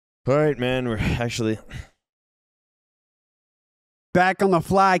All right, man. We're actually back on the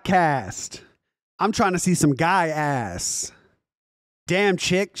Flycast. I'm trying to see some guy ass. Damn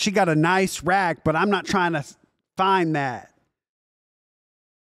chick, she got a nice rack, but I'm not trying to find that.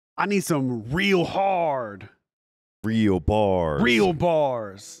 I need some real hard. real bars. Real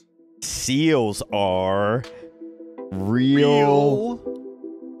bars. Seals are real.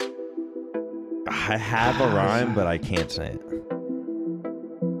 I have a rhyme, but I can't say it.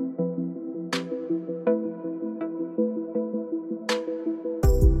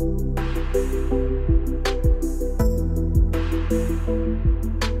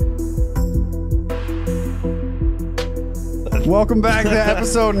 Welcome back to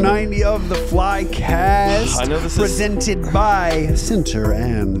episode 90 of the Flycast. I know this presented by Center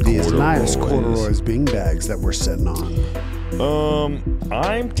and these nice CordaRoy's bean bags that we're sitting on.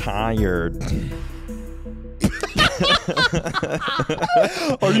 I'm tired.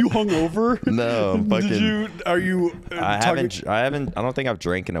 Are you hungover? No, I'm fucking. Are you? I haven't. I don't think I've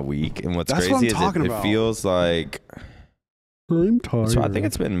drank in a week. And what's That's crazy what I'm talking is about. It feels like. I'm tired. So I think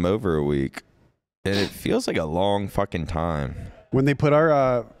it's been over a week, and it feels like a long fucking time. When they put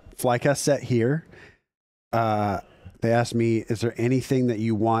our Flycast set here, they asked me, "Is there anything that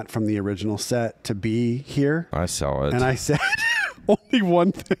you want from the original set to be here?" I saw it. And I said, "Only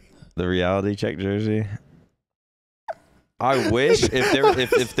one thing." The reality check jersey. I wish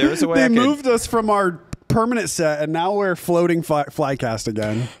if there was a way They I could, moved us from our permanent set, and now we're floating Flycast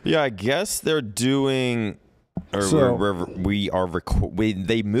again. Yeah, I guess they're doing. Or So-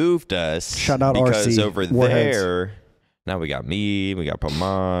 they moved us. Shout out because RC over Warheads. there. Now we got me. We got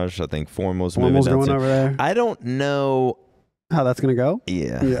Pomage. I think Formal's Formal's moving going down over there. I don't know. How that's gonna go?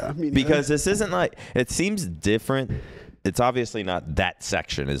 Yeah. Yeah. me neither. Because this isn't like, it seems different. It's obviously not, that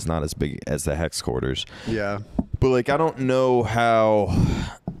section is not as big as the hex quarters. Yeah. But like, I don't know how,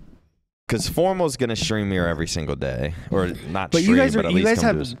 because Formal's gonna stream here every single day, or not. But stream, you guys are but at you least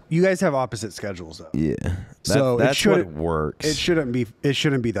guys have opposite schedules though. Yeah. So that's what shouldn't- works. It shouldn't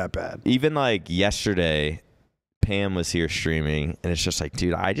be that bad. Even like yesterday, Pam was here streaming, and it's just like,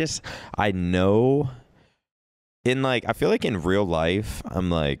 dude, I know. In like, I feel like in real life, I'm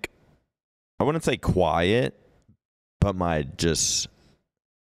like, I wouldn't say quiet, but I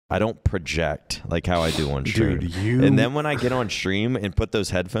don't project like how I do on stream. Dude, And then when I get on stream and put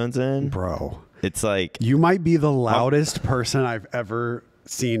those headphones in, bro, it's like, you might be the loudest person I've ever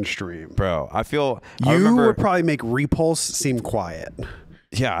seen stream. bro, I You remember, would probably make Repulse seem quiet.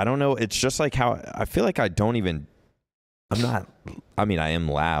 yeah, I don't know. It's just like how I feel like I am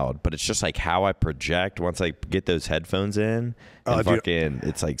loud, but it's just like how I project once I get those headphones in, and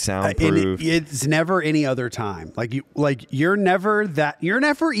it's like soundproof. It's never any other time. You're never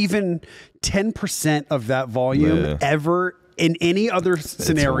even 10% of that volume ever in any other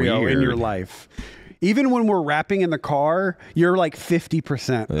scenario in your life. Even when we're rapping in the car, you're like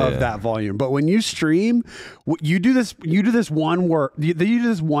 50% of that volume. But when you stream, you do this one word, you do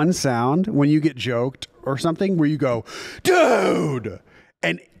this one sound when you get joked or something where you go, dude,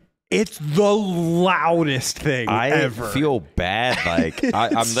 and it's the loudest thing ever. I feel bad. Like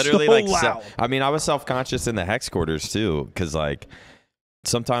I'm literally so like, loud. I was self-conscious in the hex quarters too, because like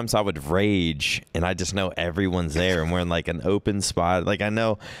sometimes I would rage and I just know everyone's there and we're in like an open spot. Like I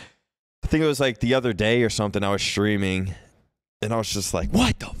think it was like the other day or something, I was streaming and I was just like,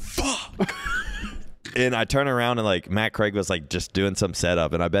 what the fuck? And I turn around and like Matt Craig was like just doing some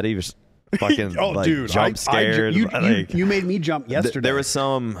setup, and I bet he was fucking jump scared. You made me jump yesterday. There was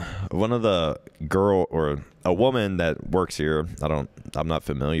one of the girl or a woman that works here. I'm not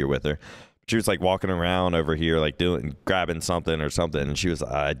familiar with her. She was like walking around over here, like grabbing something or something. And she was,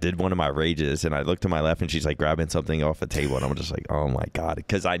 I did one of my rages, and I looked to my left, and she's like grabbing something off a table, and I'm just like, oh my god,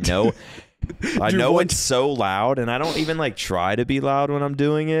 because I know, it's so loud, and I don't even like try to be loud when I'm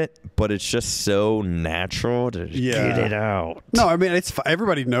doing it, but it's just so natural to get it out. No, I mean it's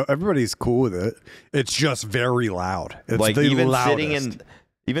everybody's cool with it. It's just very loud. It's like the even loudest.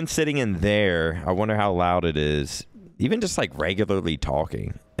 sitting in there, I wonder how loud it is. Even just like regularly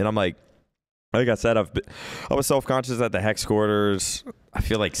talking, and I'm like I said, I was self-conscious at the hex quarters. I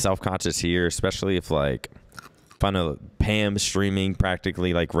feel like self-conscious here, especially if I know Pam streaming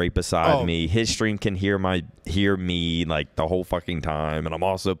practically like right beside me. His stream can hear me like the whole fucking time, and I'm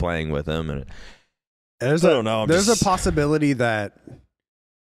also playing with him. And there's a possibility that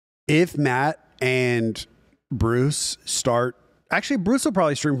if Matt and Bruce actually Bruce will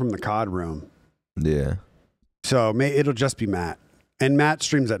probably stream from the COD room. Yeah. So it'll just be Matt. And Matt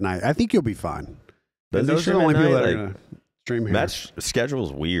streams at night. I think you'll be fine. Does those are the only people that are going to stream here. Matt's schedule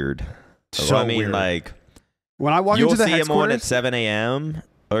is weird. So I mean, weird. like, when I walk you'll into the see hex him on quarters, at 7 a.m.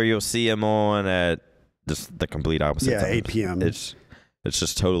 or you'll see him on at just the complete opposite time. 8 p.m. It's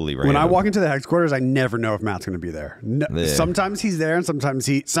just totally random. When I walk into the headquarters, I never know if Matt's going to be there. No, sometimes he's there, and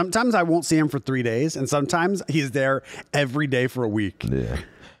sometimes I won't see him for 3 days, and sometimes he's there every day for a week. Yeah.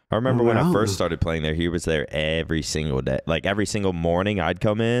 I remember when I first started playing there, he was there every single day. Like every single morning I'd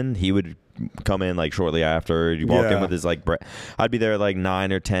come in, he would come in like shortly after. He'd walk in with his like I'd be there at like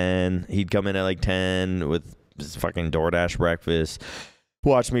 9 or 10. He'd come in at like 10 with his fucking DoorDash breakfast,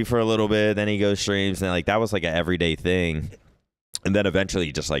 watch me for a little bit, then he goes streams, and like that was like an everyday thing. And then eventually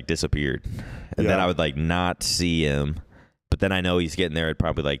he just like disappeared. And then I would like not see him. But then I know he's getting there at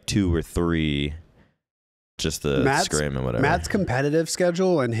probably like 2 or 3 just to scrim and whatever. Matt's competitive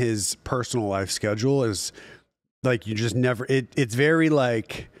schedule and his personal life schedule is like you just never it's very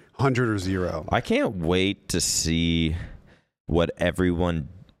like 100 or 0. I can't wait to see what everyone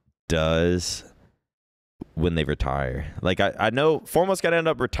does when they retire. Like I know Formal's got to end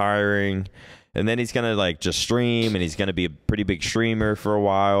up retiring. And then he's going to like just stream, and he's going to be a pretty big streamer for a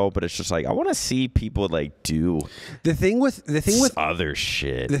while, but it's just like I want to see people like do the thing with other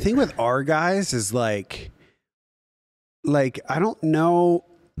shit. The thing with our guys is like I don't know,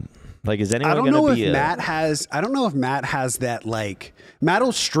 like is anyone I don't know if Matt has that, like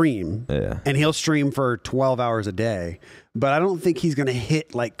Matt'll stream and he'll stream for 12 hours a day, but I don't think he's going to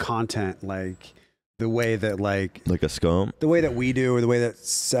hit like content like the way that like a Scump, the way that we do, or the way that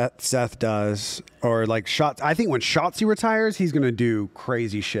Seth does, or like Shots. I think when Shotzi retires, he's gonna do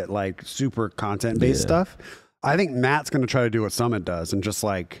crazy shit like super content based stuff. I think Matt's gonna try to do what Summit does and just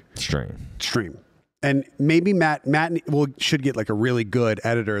like stream. And maybe Matt should get like a really good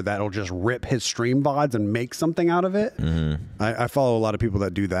editor that'll just rip his stream VODs and make something out of it. I follow a lot of people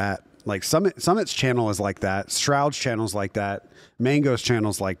that do that. Like Summit's channel is like that. Stroud's channel's like that. Mango's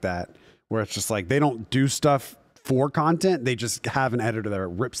channel's like that. Where it's just like they don't do stuff for content. They just have an editor that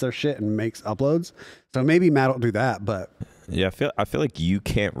rips their shit and makes uploads. So maybe Matt will do that. But yeah, I feel like you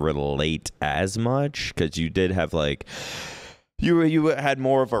can't relate as much because you did have like you had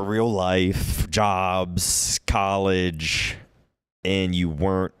more of a real life, jobs, college, and you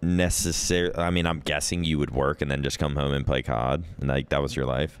weren't necessarily. I mean, I'm guessing you would work and then just come home and play COD, and like that was your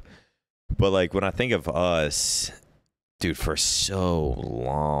life. But like when I think of us. Dude, for so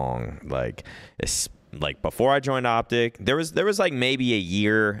long, like it's like before I joined OpTic, there was like maybe a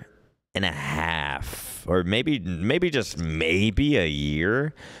year and a half, or maybe a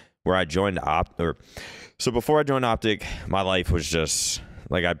year where I joined so before I joined OpTic, my life was just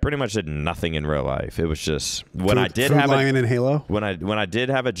like I pretty much did nothing in real life. It was just when I did have in Halo. When I did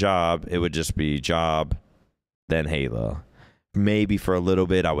have a job, it would just be job, then Halo. Maybe for a little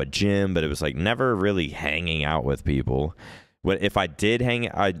bit I would gym, but it was like never really hanging out with people. If I did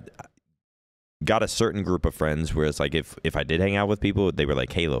I got a certain group of friends where it's like if I did hang out with people, they were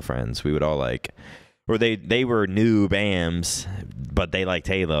like Halo friends. We would all like, or they were new BAMs, but they liked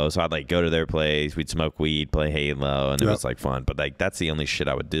Halo, so I'd like go to their place, we'd smoke weed, play Halo, and it was like fun. But like that's the only shit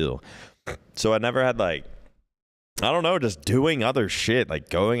I would do. So I never had like, I don't know, just doing other shit, like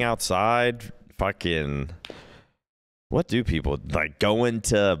going outside, fucking. What do people like going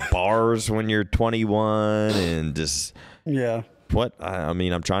to bars when you're 21 and just what I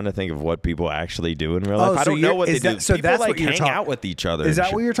mean, I'm trying to think of what people actually do in real life. I don't know what they do. So people like hang out with each other. Is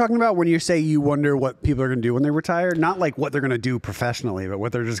that what you're talking about when you say you wonder what people are going to do when they retire? Not like what they're going to do professionally, but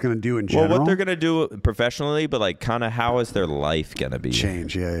what they're just going to do in general. Well, what they're going to do professionally, but like kind of how is their life going to be?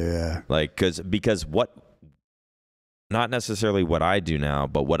 Change, yeah. Like because what, not necessarily what I do now,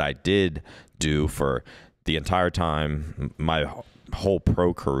 but what I did do for the entire time, my whole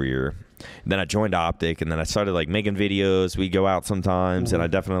pro career. Then I joined OpTic, and then I started like making videos. We go out sometimes, and I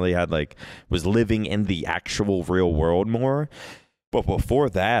definitely had like was living in the actual real world more. But before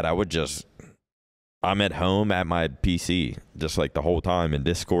that, I'm at home at my PC just like the whole time in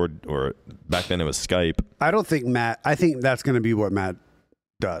Discord, or back then it was Skype. I think that's going to be what Matt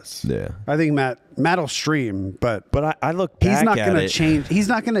does. Yeah, I think Matt'll stream, but I look back he's not going to change. He's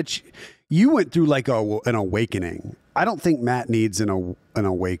not going to. You went through like an awakening. I don't think Matt needs an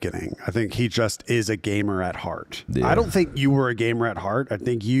awakening. I think he just is a gamer at heart. Yeah. I don't think you were a gamer at heart. I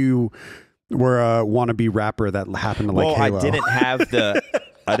think you were a wannabe rapper that happened to like Halo.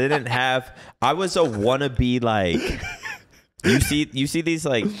 I didn't have I was a wannabe like you see these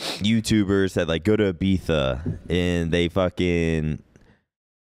like YouTubers that like go to Ibiza and they go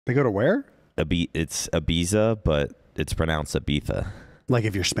to where? It's Ibiza, but it's pronounced Ibiza. Like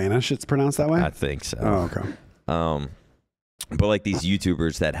if you're Spanish, it's pronounced that way? I think so. Oh, okay. But like these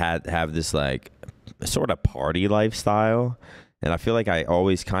YouTubers that have this like sort of party lifestyle, and I feel like I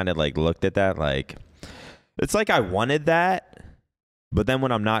always kind of like looked at that like it's like I wanted that, But then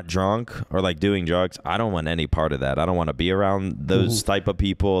when I'm not drunk or like doing drugs, I don't want any part of that. I don't want to be around those type of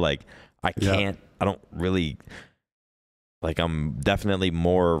people. Like I can't, I don't really, like I'm definitely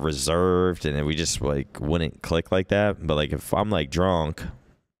more reserved and we just like wouldn't click like that. But like if I'm like drunk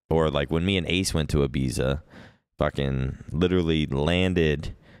or like when me and Ace went to Ibiza, fucking literally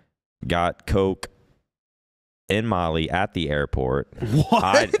landed, got Coke and Molly at the airport.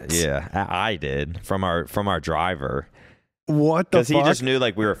 What? I did from our driver. What the fuck? Because he just knew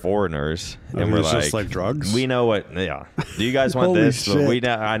like we were foreigners, and we're just like drugs. We know what. Yeah. Do you guys want this? But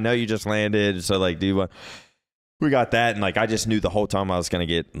I know you just landed, so like, do you want? We got that, and like I just knew the whole time I was gonna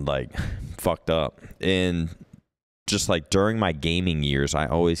get like fucked up, and just like during my gaming years, I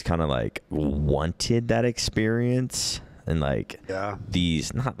always kind of like wanted that experience. And like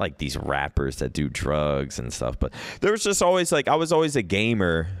these, not like these rappers that do drugs and stuff, but there was just always like, I was always a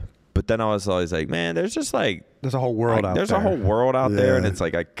gamer, but then I was always like, man, there's just like, there's a whole world out there. There's a whole world out there. And it's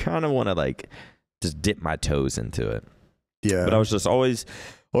like, I kind of want to like just dip my toes into it. Yeah. But I was just always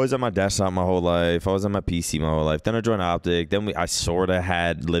on my desktop my whole life. I was on my PC my whole life. Then I joined OpTic. Then I sort of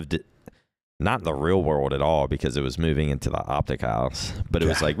had lived it. Not in the real world at all because it was moving into the OpTic house. But it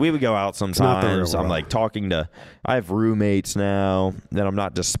was like we would go out sometimes. I'm like I have roommates now. Then I'm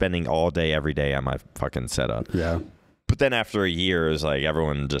not just spending all day every day on my fucking setup. Yeah. But then after a year, it was like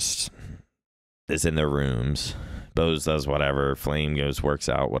everyone just is in their rooms. Bose does whatever. Flame goes, works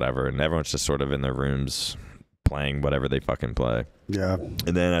out, whatever. And everyone's just sort of in their rooms playing whatever they fucking play. Yeah.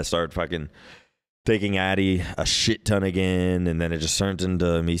 And then I started fucking taking Addy a shit ton again, and then it just turned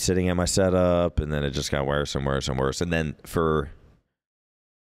into me sitting at my setup, and then it just got worse and worse and worse. And then before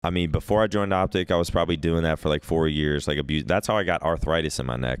I joined OpTic, I was probably doing that for like 4 years, like abuse. That's how I got arthritis in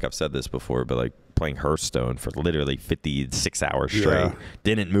my neck. I've said this before, but like playing Hearthstone for literally 56 hours straight,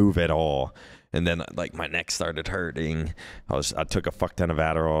 didn't move at all. And then like my neck started hurting. I took a fuck ton of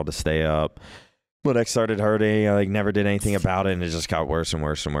Adderall to stay up. My neck started hurting. I like never did anything about it, and it just got worse and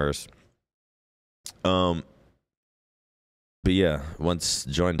worse and worse. But yeah, once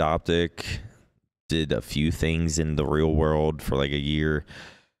joined OpTic, did a few things in the real world for like a year.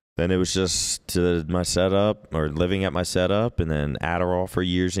 Then it was just my setup or living at my setup, and then Adderall for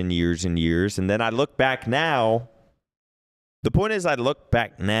years and years and years. And then I look back now. The point is, I look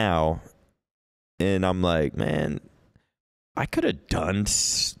back now, and I'm like, man, I could have done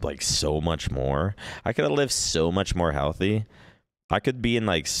like so much more. I could have lived so much more healthy. I could be in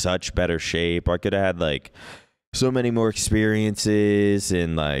like such better shape. I could have had like so many more experiences,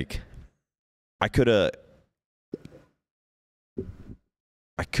 and like I could have,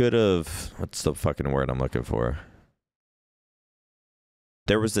 what's the fucking word I'm looking for?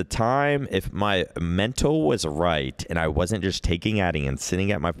 There was a time, if my mental was right and I wasn't just taking Addy and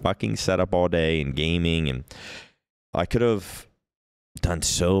sitting at my fucking setup all day and gaming, and I could have done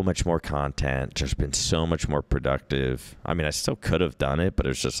so much more content, just been so much more productive. I mean, I still could have done it, but it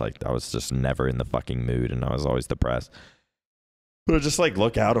was just like I was just never in the fucking mood, and I was always depressed. But I just like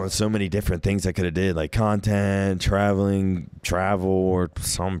look out on so many different things I could have did, like content, travel, or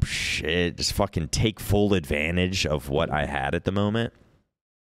some shit. Just fucking take full advantage of what I had at the moment.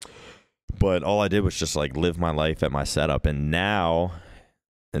 But all I did was just like live my life at my setup, and that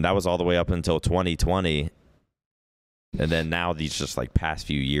was all the way up until 2020. And then now these just like past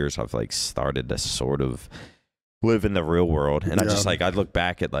few years, I've like started to sort of live in the real world. And I just like, I look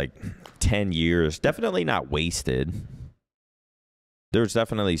back at like 10 years, definitely not wasted. There's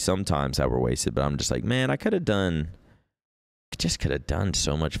definitely some times that were wasted, but I'm just like, man, I could have done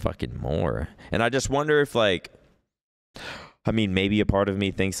so much fucking more. And I just wonder if like, I mean, maybe a part of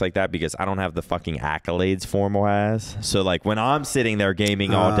me thinks like that because I don't have the fucking accolades Formal has. So, like, when I'm sitting there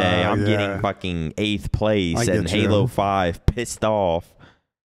gaming all day, I'm getting fucking 8th place and Halo 5 pissed off.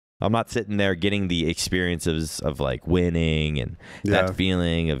 I'm not sitting there getting the experiences of, like, winning and that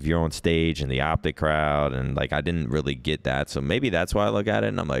feeling of you're on stage and the OpTic crowd. And, like, I didn't really get that. So maybe that's why I look at it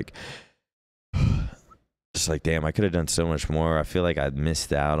and I'm like, just like, damn, I could have done so much more. I feel like I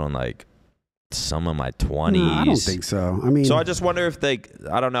missed out on, like, some of my 20s. No, I don't think so. I mean, so I just wonder if they,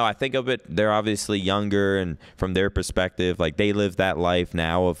 I don't know, I think of it, they're obviously younger, and from their perspective, like they live that life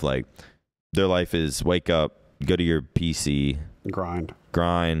now of like their life is wake up, go to your PC, grind,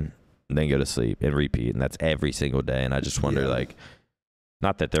 and then go to sleep and repeat, and that's every single day. And I just wonder like,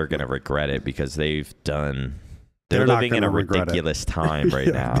 not that they're gonna regret it because they're living in a ridiculous time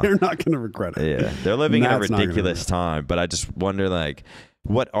right now. They're not gonna regret it. Yeah, they're living in a ridiculous time, but I just wonder like,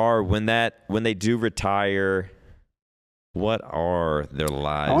 when they do retire, what are their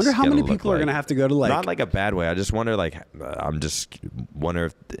lives? I wonder how many people like? are going to have to go to like. Not like a bad way. I just wonder, like, I'm just wonder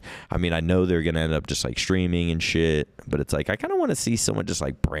if, I mean, I know they're going to end up just like streaming and shit, but it's like, I kind of want to see someone just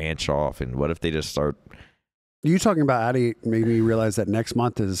like branch off. And what if they just start. You talking about Addy made me realize that next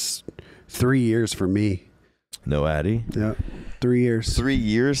month is 3 years for me. No Addy? Yeah. 3 years. 3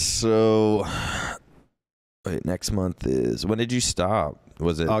 years. So, wait, next month is, when did you stop?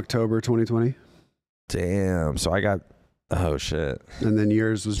 Was it October 2020? Damn. So I got. Oh shit! And then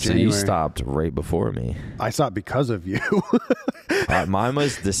yours was January. So you stopped right before me. I stopped because of you. Mine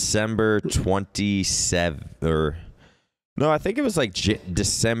was December 27th, or no, I think it was like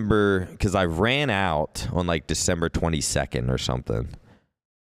December, because I ran out on like December 22nd or something,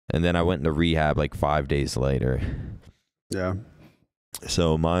 and then I went into rehab like 5 days later. Yeah.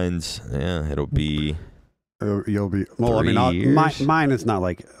 So mine's it'll be. You'll be well. I mean, mine is not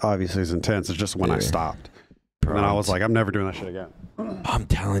like obviously as intense. It's just when I stopped. And then I was like, I'm never doing that shit again. I'm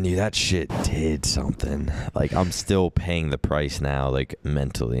telling you, that shit did something. Like, I'm still paying the price now, like,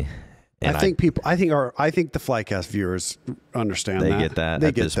 mentally. And I think the Flycast viewers understand they that. Get that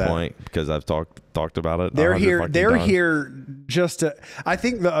at this point, because I've talked about it. They're here just to. I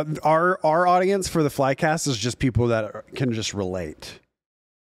think our audience for the Flycast is just people that can just relate.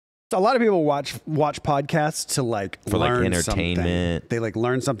 A lot of people watch podcasts to like for learn like entertainment. Something. They like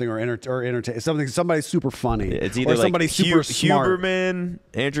learn something or entertain something. Somebody's super funny. It's either or like somebody super smart. Huberman,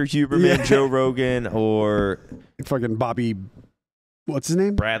 Andrew Huberman, Joe Rogan, or fucking Bobby. What's his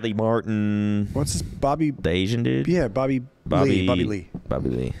name? Bradley Martin. What's his Bobby? The Asian dude. Yeah, Bobby Lee.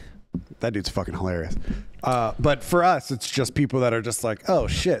 That dude's fucking hilarious. But for us, it's just people that are just like, oh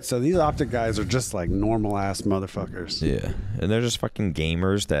shit. So these OpTic guys are just like normal ass motherfuckers. Yeah, and they're just fucking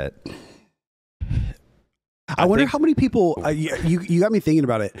gamers that. I wonder how many people. You got me thinking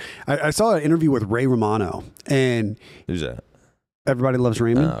about it. I saw an interview with Ray Romano, and who's that? Everybody Loves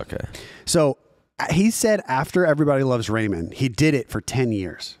Raymond. Oh, okay. So he said after Everybody Loves Raymond, he did it for 10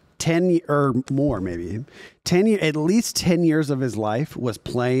 years. 10 or more, maybe 10 years, at least 10 years of his life was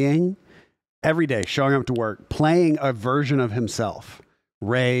playing every day, showing up to work, playing a version of himself.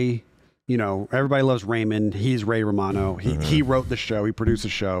 Ray, Everybody Loves Raymond. He's Ray Romano. He wrote the show. He produced the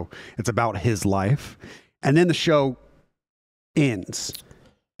show. It's about his life. And then the show ends.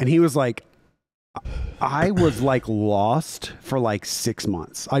 And he was like, I was like lost for like 6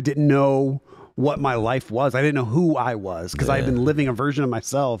 months. I didn't know what my life was. I didn't know who I was because I had been living a version of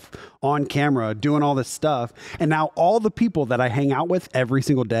myself on camera, doing all this stuff. And now all the people that I hang out with every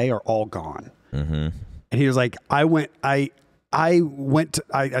single day are all gone. Mm-hmm. And he was like, I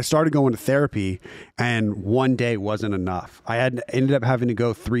started going to therapy, and one day wasn't enough. I ended up having to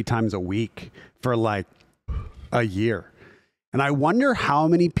go 3 times a week for like a year. And I wonder how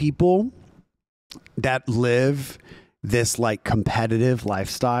many people that live this like competitive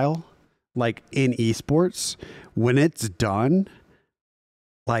lifestyle, like in esports, when it's done,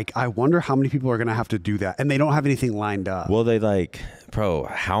 like I wonder how many people are going to have to do that, and they don't have anything lined up. Well, they like, bro,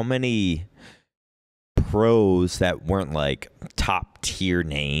 how many pros that weren't like top tier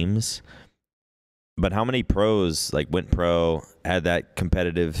names, but how many pros like went pro, had that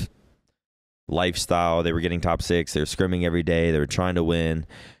competitive lifestyle? They were getting top 6, they were scrimming every day, they were trying to win,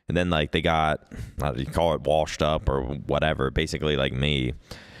 and then like they got, you call it washed up or whatever, basically like me,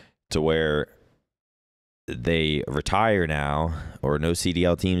 to where they retire now, or no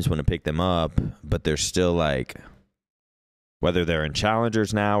CDL teams want to pick them up, but they're still like, whether they're in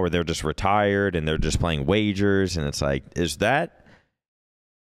challengers now or they're just retired and they're just playing wagers, and it's like, is that?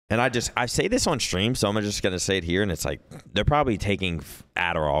 And I say this on stream, so I'm just gonna say it here, and it's like they're probably taking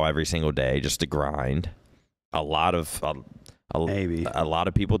Adderall every single day just to grind. A lot of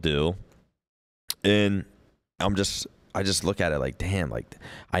people do, and I just look at it like, damn, like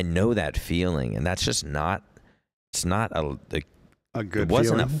I know that feeling, and that's just not. It's not a good. It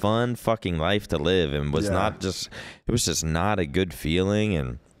wasn't feeling. A fun fucking life to live, and was not just. It was just not a good feeling,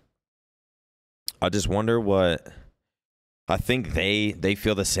 and I just wonder what. I think they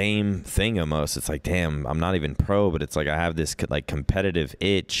feel the same thing almost. It's like, damn, I'm not even pro, but it's like I have this like competitive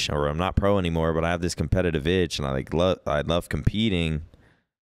itch, or I'm not pro anymore, but I have this competitive itch, and I love competing,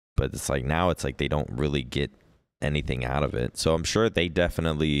 but it's like now it's like they don't really get anything out of it. So I'm sure they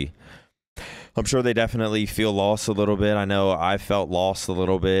definitely feel lost a little bit. I know I felt lost a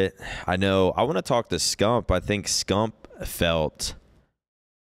little bit. I want to talk to Scump. I think Scump felt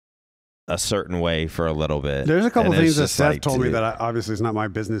a certain way for a little bit. There's a couple things that Seth told me that obviously it's not my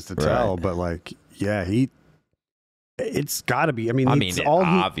business to tell, but like, yeah, it's got to be. I mean, it's all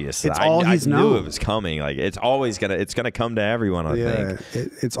obvious. I knew it was coming. Like it's gonna come to everyone. I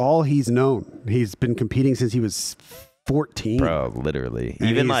think it's all he's known. He's been competing since he was 14. Bro, literally. And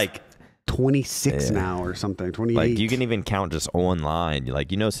even he's like 26 now or something, 28. Like, you can even count just online.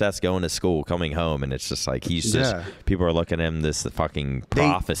 Like, Seth's going to school, coming home, and it's just like he's just people are looking at him this fucking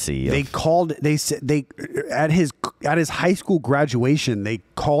prophecy. They said at his high school graduation, they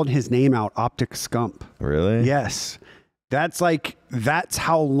called his name out OpTic Scump. Really? Yes. That's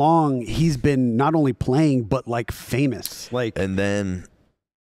how long he's been not only playing but like famous. Like, and then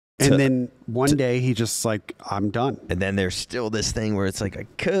one day he just like, I'm done. And then there's still this thing where it's like, I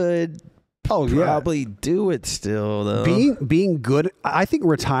could probably do it still, though. Being good, I think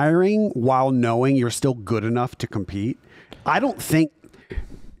retiring while knowing you're still good enough to compete. I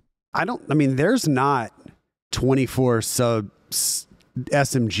mean, there's not 24 sub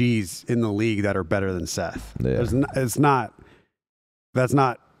SMGs in the league that are better than Seth. Yeah. That's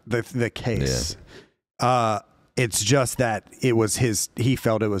not the case. Yeah. It's just that he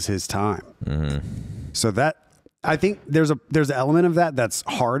felt it was his time. Mm-hmm. So that, I think there's an element of that that's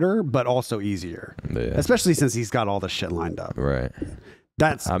harder, but also easier, especially since he's got all the shit lined up. Right.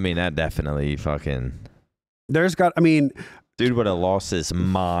 That definitely fucking. Dude would have lost his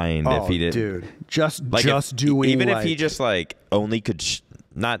mind if he didn't. Dude, just doing even if he just like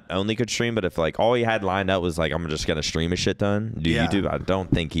not only could stream, but if like all he had lined up was like, I'm just gonna stream a shit ton, do YouTube. I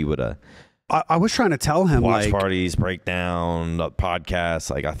don't think he would have. I was trying to tell him watch parties, breakdown, podcasts.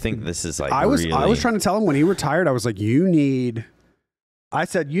 Like, I think this is like I was trying to tell him when he retired. I was like, you need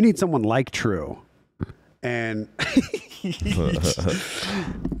someone like True, and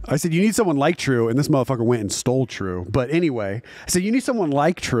I said, you need someone like True, and this motherfucker went and stole True. But anyway, I said, you need someone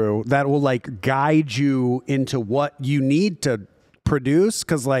like True that will like guide you into what you need to produce,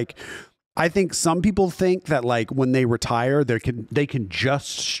 because like, I think some people think that like when they retire, they can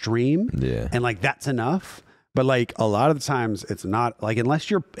just stream, and like that's enough. But like a lot of the times, it's not. Like unless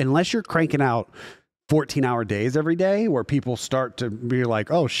you're cranking out 14-hour days every day, where people start to be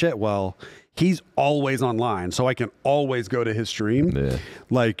like, oh shit, well, he's always online, so I can always go to his stream. Yeah.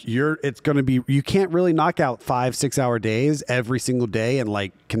 Like you can't really knock out 5-6 hour days every single day and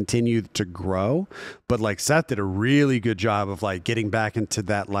like continue to grow. But like Seth did a really good job of like getting back into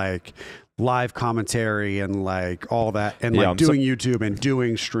that like live commentary and like all that, and like doing YouTube and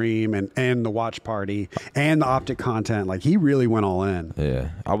doing stream and the watch party and the OpTic content. Like he really went all in. Yeah.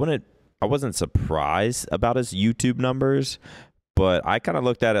 I wasn't surprised about his YouTube numbers, but I kind of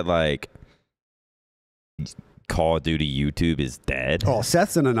looked at it like Call of Duty YouTube is dead. Oh,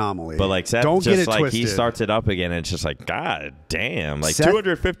 Seth's an anomaly. But like Seth, don't just get it like twisted. He starts it up again, and it's just like, God damn, like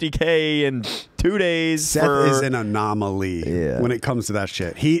 250K in 2 days. Seth is an anomaly when it comes to that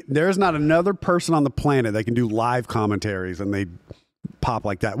shit. There's not another person on the planet that can do live commentaries and they pop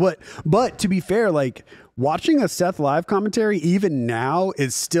like that. But to be fair, like watching a Seth live commentary even now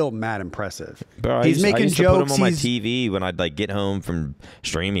is still mad impressive. Bro, he's making jokes. To put him on my TV when I'd like get home from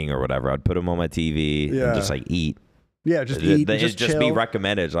streaming or whatever. I'd put him on my TV and just like eat. Yeah, just eat. It'd just be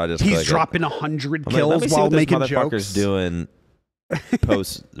recommended. So I just he's dropping 100 kills while making jokes. Motherfucker's doing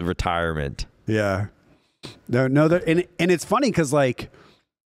post retirement. Yeah. No, and it's funny because like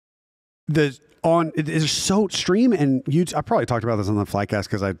it's so stream and YouTube. I probably talked about this on the Flycast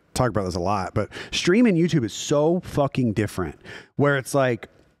because I talk about this a lot, but stream and YouTube is so fucking different, where it's like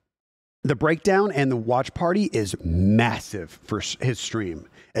the breakdown and the watch party is massive for his stream.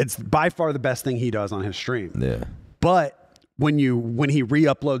 It's by far the best thing he does on his stream. Yeah. But when he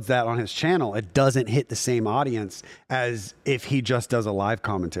re-uploads that on his channel, it doesn't hit the same audience as if he just does a live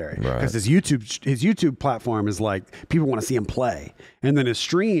commentary. Because his YouTube platform is like, people want to see him play. And then his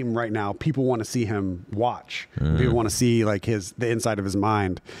stream right now, people want to see him watch. People want to see like the inside of his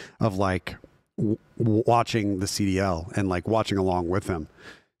mind of like watching the CDL and like watching along with him.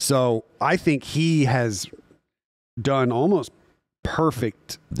 So I think he has done almost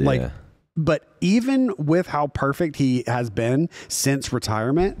perfect, but even with how perfect he has been since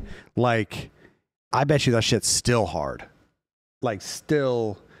retirement, like I bet you that shit's still hard. Like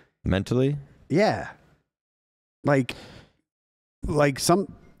still mentally? Yeah. Like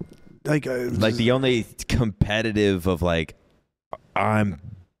the only competitive of like, I'm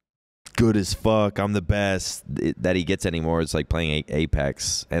good as fuck, I'm the best that he gets anymore is like playing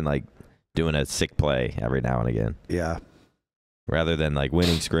Apex and like doing a sick play every now and again. Yeah. Rather than like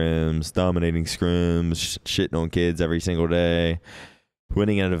winning scrims, dominating scrims, shitting on kids every single day,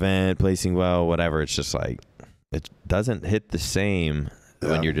 winning an event, placing well, whatever. It's just like, it doesn't hit the same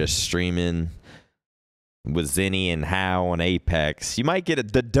when you're just streaming with Zinni and How on Apex. You might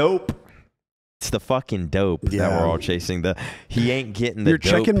get the dope It's the fucking dope that we're all chasing. He ain't getting the You're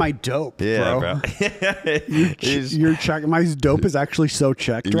dope. checking my dope, bro. You're checking. My dope is actually so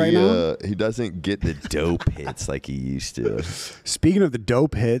checked right now. He doesn't get the dope hits like he used to. Speaking of the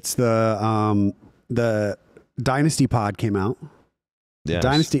dope hits, the Dynasty pod came out. Yeah,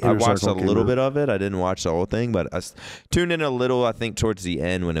 Dynasty I Inner watched a Circle little came bit of it. I didn't watch the whole thing, but I tuned in a little, I think, towards the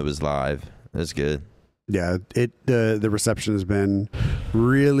end when it was live. It was good. Yeah, the reception has been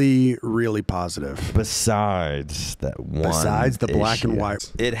really, really positive. Besides that one, besides the black and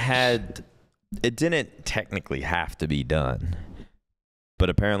white, it didn't technically have to be done, but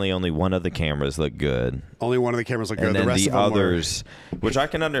apparently only one of the cameras looked good. Only one of the cameras looked good. And then the rest the of them others, which I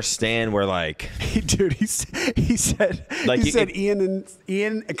can understand, were like, dude, he said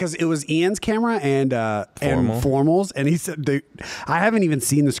Ian, because it was Ian's camera and Formal's, and he said, I haven't even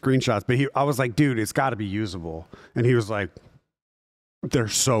seen the screenshots, but I was like, dude, it's got to be usable, and he was like, they're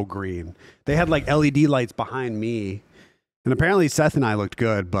so green. They had like LED lights behind me, and apparently Seth and I looked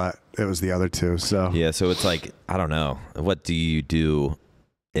good, but it was the other two. So yeah, so it's like, I don't know, what do you do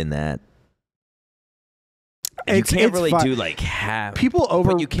in that? You can't really do like half. People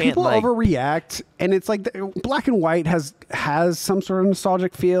overreact, and it's like black and white has some sort of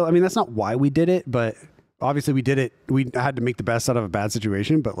nostalgic feel. I mean, that's not why we did it, but obviously we did it. We had to make the best out of a bad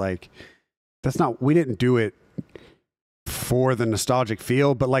situation, but like we didn't do it for the nostalgic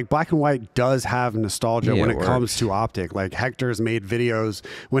feel. But like black and white does have nostalgia when it comes to OpTic. Like Hector's made videos.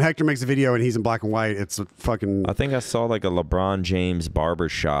 When Hector makes a video and he's in black and white, it's a fucking. I think I saw like a LeBron James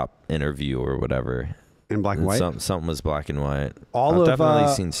barbershop interview or whatever. In black and white? Something was black and white. I've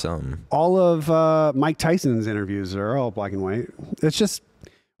definitely seen some. All of Mike Tyson's interviews are all black and white. It's just,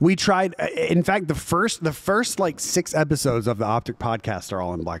 we tried. In fact, the first like 6 episodes of the OpTic podcast are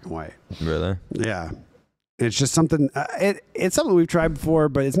all in black and white. Really? Yeah. It's just something, it's something we've tried before,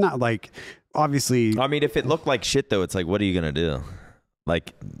 but it's not like, obviously. I mean, if it looked like shit though, it's like, what are you going to do?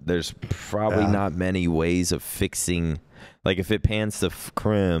 Like, there's probably not many ways of fixing. Like, if it pans to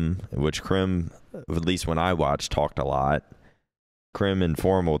Krim, which Krim, at least when I watched, talked a lot. Krim and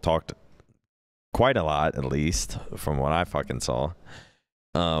Formal talked quite a lot, at least, from what I fucking saw.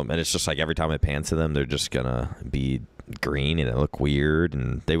 And it's just like every time it pans to them, they're just going to be green and it look weird.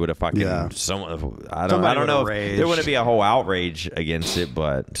 And they would have fucking... I don't know. If, there wouldn't be a whole outrage against it,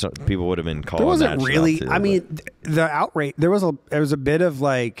 but people would have been calling that. There wasn't really... Too, I mean, the outrage... There was a bit of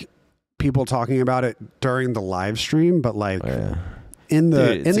like... people talking about it during the live stream, but like in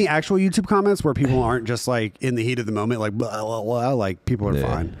the actual YouTube comments where people aren't just like in the heat of the moment, like blah, blah, blah, like people are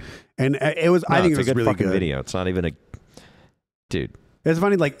fine. And it was, I think it was a good fucking video. It's not even a, dude. It's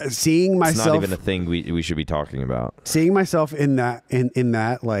funny, like seeing myself. It's not even a thing we should be talking about. Seeing myself in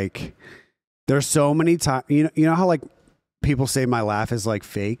that, like there's so many times, you know how like people say my laugh is like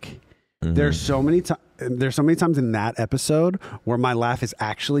fake. Mm-hmm. There's so many times in that episode where my laugh is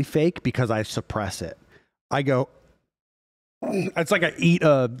actually fake because I suppress it. I go, it's like I eat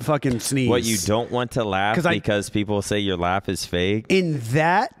a fucking sneeze. What, you don't want to laugh because people say your laugh is fake? In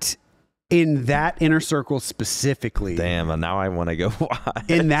that inner circle specifically. Damn, and now I want to go watch.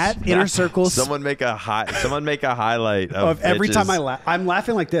 In that inner circle, someone make a highlight of every time I laugh. I'm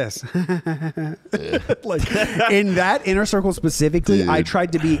laughing like this. Like in that inner circle specifically, dude. I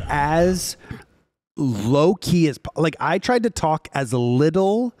tried to be as low key as I tried to talk as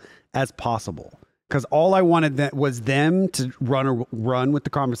little as possible because all I wanted was them to run with the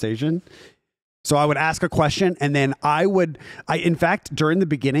conversation. So I would ask a question, and then in fact, during the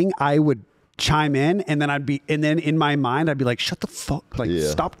beginning, I would chime in, and then in my mind, I'd be like, "Shut the fuck! Like,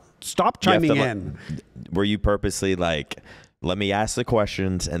 stop chiming in." Were you purposely like, "Let me ask the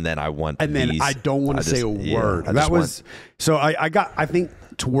questions, and then I want," and then I don't want to say a word. So I think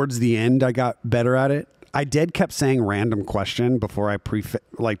towards the end, I got better at it. I kept saying random question before I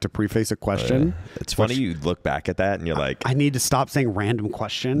preface a question. It's funny you look back at that and you're like, I need to stop saying random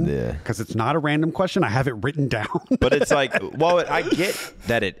question because it's not a random question. I have it written down. But it's like, well, I get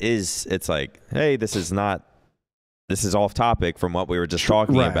that it is. It's like, hey, this is off topic from what we were just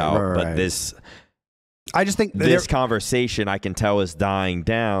talking about. But this, I just think this conversation I can tell is dying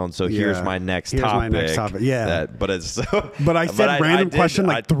down. So here's my next topic. Yeah. But I said random question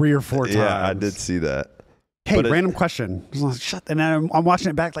like 3 or 4 times. Yeah, I did see that. Hey, random question. Shut. And then I'm watching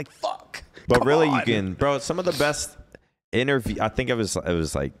it back like, fuck. But really, you can, bro. Some of the best interview. I think it was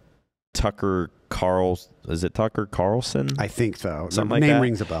like Tucker Carlson. Is it Tucker Carlson? I think so. Something like name that.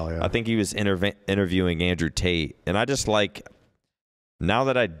 Rings a bell. Yeah. I think he was interviewing Andrew Tate, and I just like. Now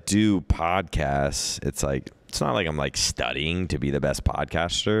that I do podcasts, it's like it's not like I'm like studying to be the best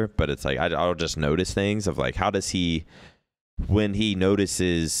podcaster, but it's like I'll just notice things of like how does he, when he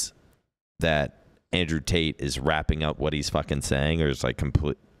notices that Andrew Tate is wrapping up what he's fucking saying, or is like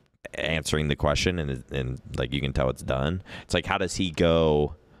answering the question, and like you can tell it's done. It's like, how does he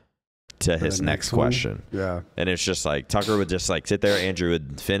go to his next question? Yeah. And it's just like Tucker would just like sit there, Andrew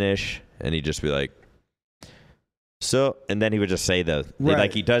would finish, and he'd just be like, so, and then he would just say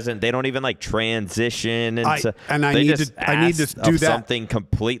like he doesn't, they don't even like transition I need to do that. Something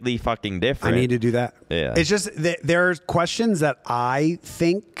completely fucking different. I need to do that. Yeah. It's just there's questions that I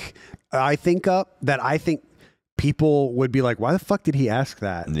think people would be like, why the fuck did he ask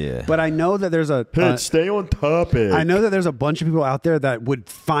that? Yeah. But I know that there's stay on topic. I know that there's a bunch of people out there that would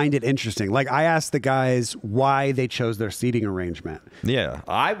find it interesting. Like I asked the guys why they chose their seating arrangement. Yeah.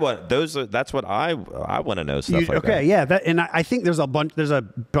 That's what I want to know stuff like that. Okay, yeah. I think there's a bunch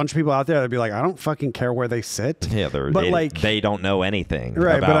of people out there that'd be like, I don't fucking care where they sit. Yeah, they don't know anything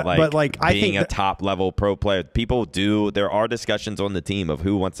about being a top level pro player. People do, there are discussions on the team of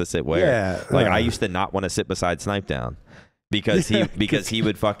who wants to sit where. Yeah. I used to not want to sit beside Snipe Down because he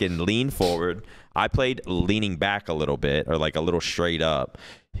would fucking lean forward. I played leaning back a little bit, or like a little straight up.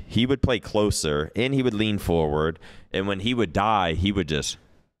 He would play closer and he would lean forward, and when he would die, he would just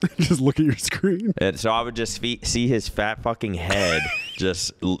look at your screen. And so I would just see his fat fucking head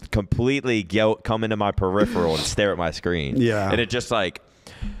just completely come into my peripheral and stare at my screen. Yeah. And it just like,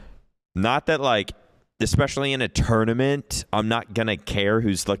 not that like, especially in a tournament, I'm not going to care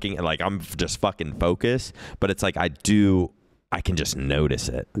who's looking. Like, I'm just fucking focused. But it's like, I can just notice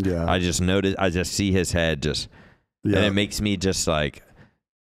it. Yeah. I just see his head just, and it makes me just like,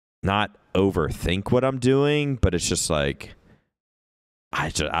 not overthink what I'm doing, but it's just like, I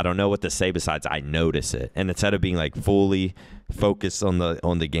don't know what to say besides I notice it. And instead of being like fully focused on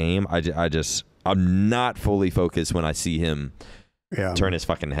the game, I'm not fully focused when I see him turn his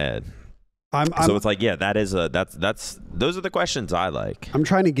fucking head. So it's like, those are the questions I like. I'm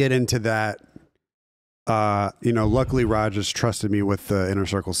trying to get into that. Luckily Raj has trusted me with the Inner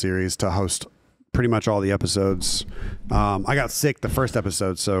Circle series to host pretty much all the episodes. I got sick the first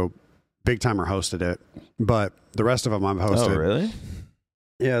episode, so Big Timer hosted it, but the rest of them I've hosted. Oh, really?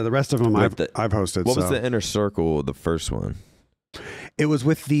 Yeah, the rest of them I've hosted. What was the Inner Circle, the first one? It was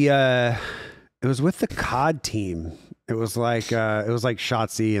with the COD team. It was like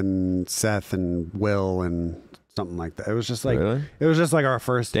Shotzi and Seth and Will and something like that. It was just like It was just like our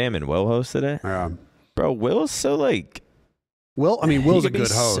first. Damn, and Will hosted it. Yeah, bro. Will's so like. Will's a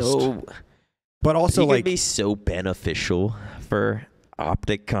good host, but also he could be so beneficial for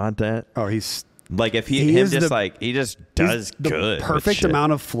OpTic content. Oh, he's like he just does good. The perfect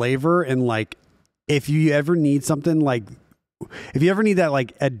amount of flavor, and like if you ever need something like. If you ever need that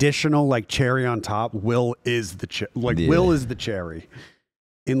like additional like cherry on top, Will is the Will is the cherry.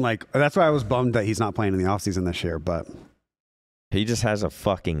 In like that's why I was bummed that he's not playing in the offseason this year, but he just has a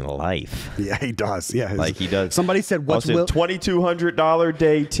fucking life. Yeah, he does. Yeah, like he does. Somebody said, "What's Will $2,200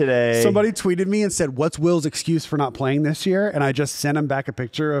 day today?" Somebody tweeted me and said, "What's Will's excuse for not playing this year?" And I just sent him back a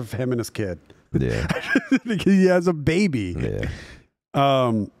picture of him and his kid. Yeah, because he has a baby. Yeah.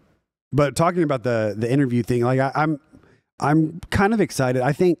 But talking about the interview thing, like I'm kind of excited.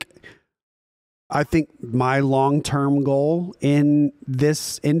 I think my long-term goal in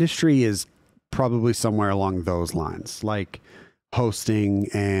this industry is probably somewhere along those lines, like hosting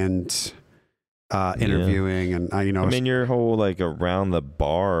and interviewing, and I mean your whole like around the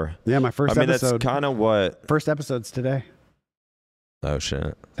bar. Yeah, my first episode. That's kind of what. First episode's today. Oh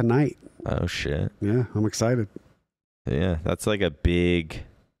shit. Tonight. Oh shit. Yeah, I'm excited. Yeah, that's like a big.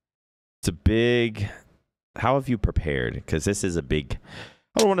 It's a big. How have you prepared? Because this is a big.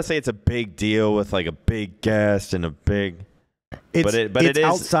 I don't want to say it's a big deal with like a big guest and a big. It is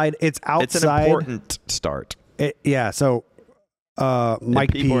outside. It's outside. It's an important start. So,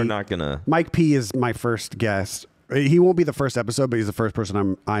 Mike P. People are not gonna. Mike P. is my first guest. He won't be the first episode, but he's the first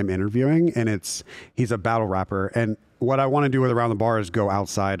person I'm interviewing, and he's a battle rapper. And what I want to do with Around the Bar is go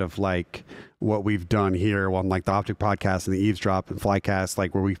outside of like what we've done here on like the OpTic Podcast and the Eavesdrop and Flycast,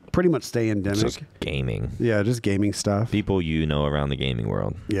 like where we pretty much stay endemic. Just gaming. Yeah, just gaming stuff. People around the gaming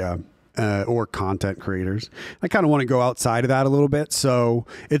world. Yeah. Or content creators. I kind of want to go outside of that a little bit. So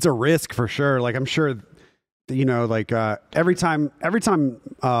it's a risk for sure. Like I'm sure, like every time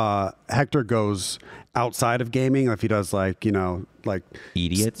Hector goes outside of gaming, if he does like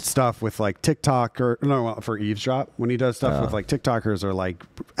idiots stuff with like TikTok for Eavesdrop, when he does stuff with like TikTokers or like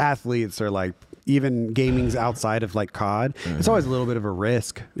athletes or like even gaming's outside of like COD, it's always a little bit of a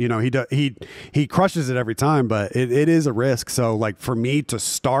risk. He crushes it every time, but it is a risk. So like for me to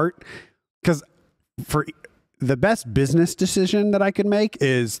start, because the best business decision that I could make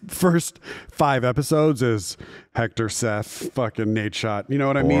is first 5 episodes is Hector, Seth, fucking Nate Shot. You know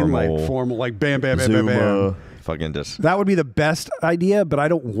what I mean? Like formal, like bam, bam, bam, bam, bam. Fucking just. That would be the best idea, but I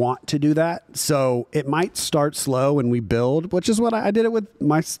don't want to do that. So it might start slow and we build, which is what I did it with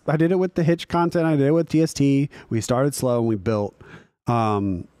I did it with the Hitch content. I did it with TST. We started slow and we built.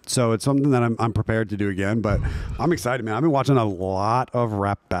 So it's something that I'm prepared to do again, but I'm excited, man. I've been watching a lot of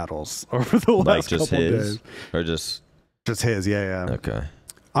rap battles over the last couple days. Or just his, yeah. Okay.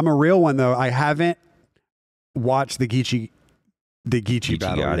 I'm a real one though. I haven't watched the Geechee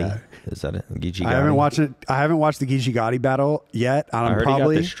battle Gotti? yet. Is that it? Geechee Gotti? I haven't watched the Geechee Gotti battle yet. And I heard he got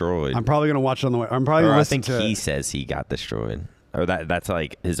destroyed. I'm probably gonna watch it on the way. I'm probably gonna listen to. I think he says he got destroyed. Or that's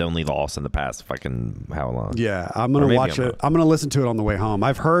like his only loss in the past fucking how long? Yeah, I'm gonna watch it. I'm gonna listen to it on the way home.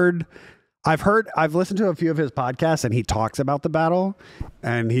 I've listened to a few of his podcasts and he talks about the battle,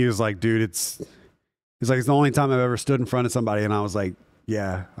 and he was like, dude, it's the only time I've ever stood in front of somebody, and I was like,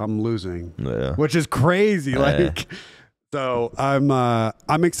 yeah, I'm losing, which is crazy. Like, so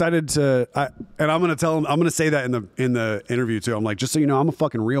I'm excited to, and I'm gonna say that in the interview too. I'm like, just so you know, I'm a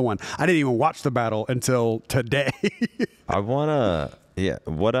fucking real one. I didn't even watch the battle until today. I wanna,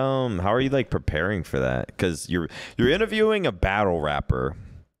 what how are you like preparing for that? Because you're interviewing a battle rapper,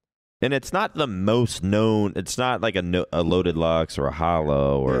 and it's not the most known. It's not like a Loaded Lux or a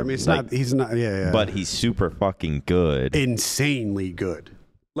Hollow or. Yeah, I mean, he's not. Yeah. But he's super fucking good, insanely good.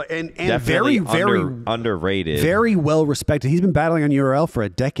 Like, and very underrated, very well respected. He's been battling on URL for a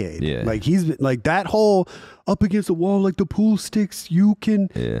decade. Yeah, like he's been, like that whole up against the wall, like the pool sticks. You can.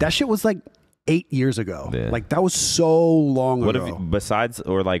 Yeah. That shit was like 8 years ago. Yeah. Like that was so long ago.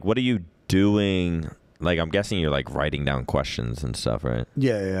 What are you doing? Like I'm guessing you're like writing down questions and stuff, right?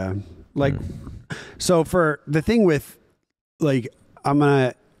 Yeah. Like, so for the thing with, like, I'm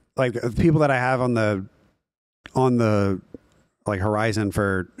gonna like the people that I have on the like horizon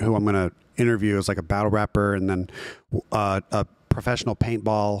for who I'm gonna interview is like a battle rapper, and then a professional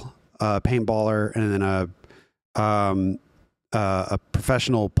paintballer, and then a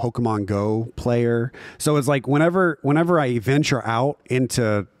professional Pokemon Go player. So it's like whenever I venture out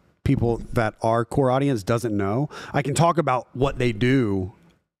into people that our core audience doesn't know, I can talk about what they do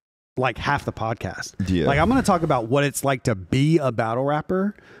like half the podcast. Yeah. Like I'm going to talk about what it's like to be a battle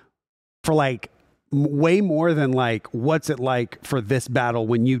rapper for like way more than like what's it like for this battle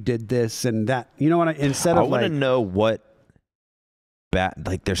when you did this and that. You know what I want to know what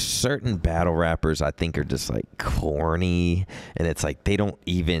like there's certain battle rappers I think are just like corny, and it's like they don't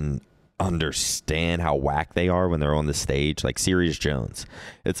even understand how whack they are when they're on the stage. Like Serious Jones,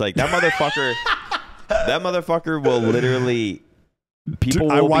 it's like that motherfucker will literally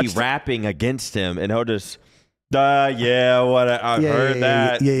will be rapping against him, and he'll just I've heard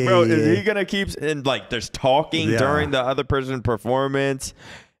that. Bro, is he gonna keep and like there's talking during the other person's performance?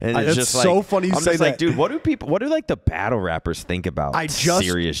 And it's just so like, funny you I'm say just that. Like, dude, what do like the battle rappers think about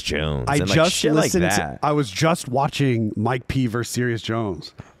Serious Jones? I was just watching Mike P versus Serious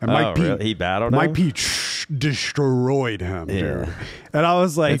Jones. And Mike P, really? He battled Mike him? P destroyed him, dude. And I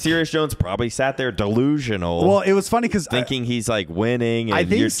was like, and Serious Jones probably sat there delusional. Well, it was funny because thinking he's like winning, and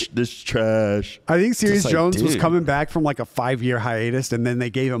you're this trash. I think Serious Jones was coming back from like a 5-year hiatus, and then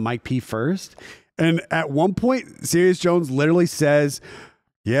they gave him Mike P first. And at one point, Serious Jones literally says,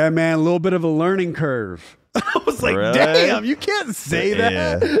 yeah, man, a little bit of a learning curve. I was like, really? Damn, you can't say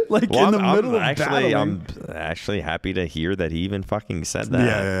that. Like in the middle of battling. I'm actually happy to hear that he even fucking said that.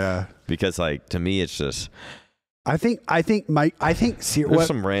 Yeah. Because like to me, it's just. I think there's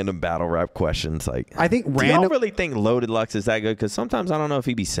some random battle rap questions. Like I think do y'all really think Loaded Lux is that good? Because sometimes I don't know if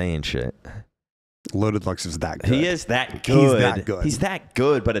he be saying shit. Loaded Lux is that good. He is that good. He's that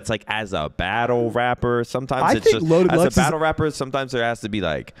good, but it's like as a battle rapper, sometimes it's just as a battle rapper, sometimes there has to be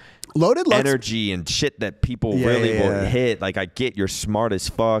like Loaded Lux energy and shit that people really will hit. Like I get you're smart as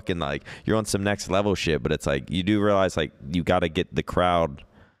fuck and like you're on some next level shit, but it's like you do realize like you got to get the crowd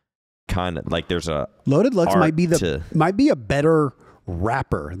kind of like there's a Loaded Lux might be a better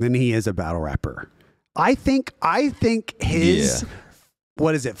rapper than he is a battle rapper. I think his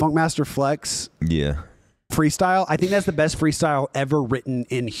what is it? Funkmaster Flex? Yeah. Freestyle. I think that's the best freestyle ever written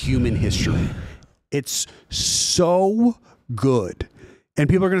in human history. It's so good. And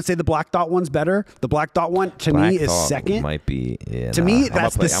people are going to say the Black Dot one's better. The Black Dot one to me is second. Might be. Yeah, to me,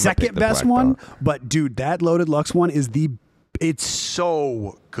 that's the second best one. But dude, that Loaded Lux one is it's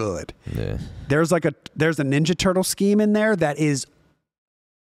so good. Yeah. There's a Ninja Turtle scheme in there that is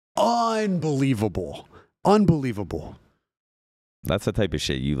unbelievable. Unbelievable. That's the type of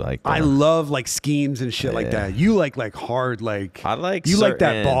shit you like. Though. I love like schemes and shit like that. You like hard like I like you like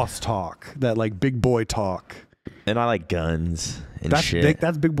that boss talk, that like big boy talk. And I like guns and That's shit. big.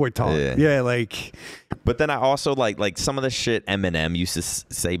 That's big boy talk. Yeah, like. But then I also like some of the shit Eminem used to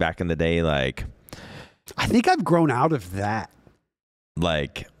say back in the day, like. I think I've grown out of that.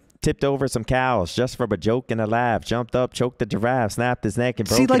 Like, tipped over some cows just for a joke and a laugh. Jumped up, choked the giraffe, snapped his neck, and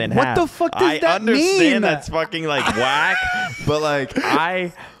broke it in half. What the fuck does that mean? I understand that's fucking like whack, but like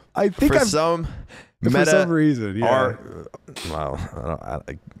I think for some reason, yeah.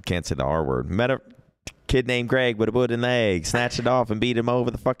 I can't say the R word. Kid named Greg with a wooden leg, snatched it off and beat him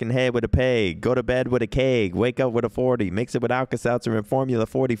over the fucking head with a peg. Go to bed with a keg, wake up with a 40, mix it with Alka-Seltzer and Formula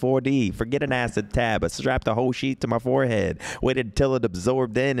 44D. Forget an acid tab, I strapped the whole sheet to my forehead. Waited until it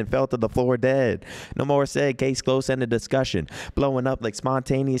absorbed in and fell to the floor dead. No more said, case closed, end of discussion. Blowing up like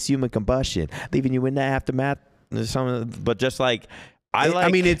spontaneous human combustion, leaving you in the aftermath. But just like I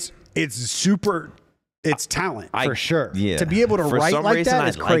mean, it's super. It's talent for sure. Yeah, to be able to write like that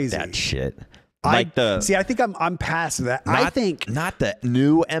is crazy. That shit. I think I'm past that. I think not the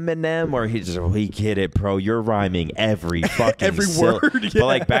new Eminem where he get it, bro. You're rhyming every fucking word. Yeah. But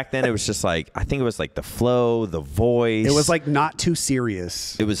like back then, it was just like I think it was like the flow, the voice. It was like not too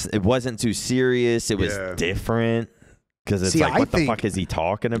serious. It wasn't too serious. It was different because it's like what the fuck is he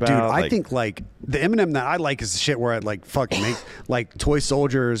talking about? Dude, I think like the Eminem that I like is the shit where I like fucking make like Toy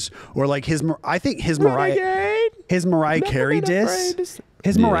Soldiers or like his. I think his Mariah Carey diss.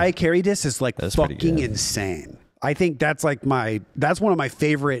 His Mariah Carey diss is like fucking insane. I think that's like that's one of my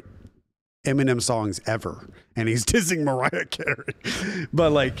favorite Eminem songs ever, and he's dissing Mariah Carey.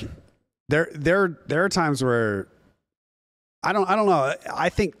 But like, there are times where I don't know. I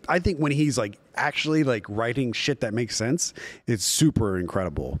think when he's like actually like writing shit that makes sense, it's super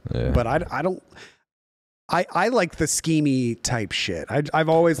incredible. Yeah. But I don't. I like the schemy type shit. I've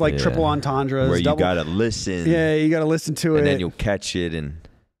always liked triple entendres. Where you gotta listen. Yeah, you gotta listen to it. And then you'll catch it. And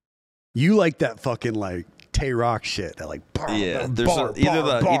you like that fucking like Tay Rock shit. That like either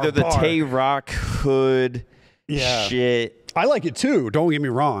the Tay Rock hood shit. I like it too. Don't get me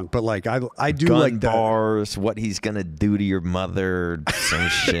wrong, but like I do gun like that. Bars. What he's gonna do to your mother? Some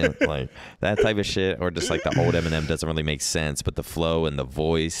shit like that type of shit. Or just like the old Eminem doesn't really make sense, but the flow and the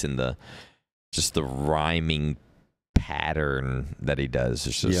voice and just the rhyming pattern that he does.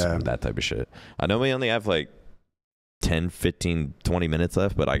 It's just that type of shit. I know we only have like 10, 15, 20 minutes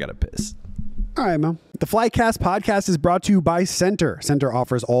left, but I gotta piss. All right, man. The Flycast Podcast is brought to you by Center. Center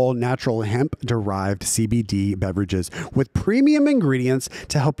offers all natural hemp-derived CBD beverages with premium ingredients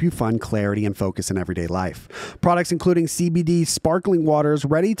to help you find clarity and focus in everyday life. Products including CBD sparkling waters,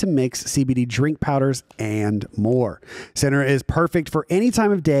 ready-to-mix CBD drink powders, and more. Center is perfect for any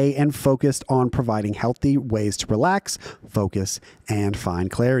time of day and focused on providing healthy ways to relax, focus, and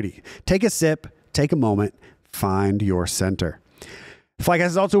find clarity. Take a sip, take a moment, find your center. Flycast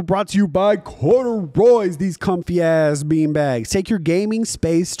is also brought to you by CordaRoy's, these comfy ass beanbags. Take your gaming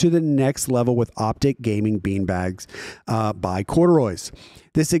space to the next level with OpTic gaming beanbags by CordaRoy's.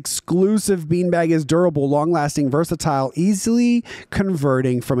 This exclusive beanbag is durable, long-lasting, versatile, easily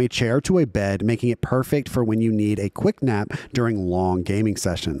converting from a chair to a bed, making it perfect for when you need a quick nap during long gaming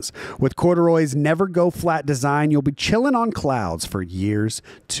sessions. With CordaRoy's never go flat design, you'll be chilling on clouds for years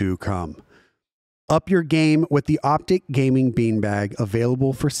to come. Up your game with the OpTic Gaming Beanbag,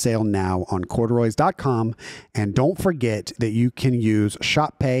 available for sale now on CordaRoys.com. And don't forget that you can use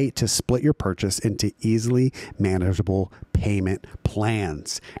ShopPay to split your purchase into easily manageable payment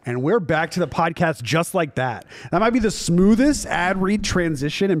plans. And we're back to the podcast just like that. That might be the smoothest ad read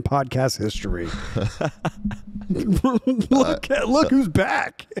transition in podcast history. Look who's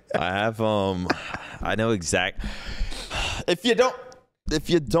back. I have I know exact. If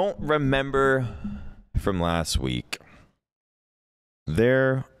you don't remember from last week,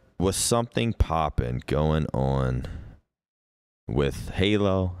 there was something popping going on with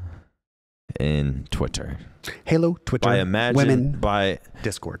Halo and Twitter. Halo, Twitter, women, by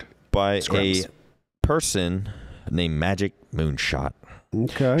Discord, by Scrubs. A person named Magic Moonshot.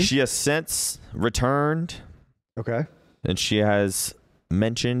 Okay. She has since returned. Okay. And she has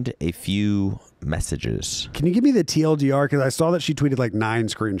mentioned a few messages. Can you give me the TLDR? Because I saw that she tweeted like 9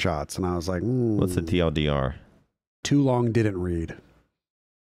 screenshots, and I was like, what's the TLDR? Too long, didn't read.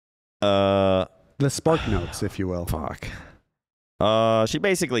 The spark notes, if you will. Fuck. She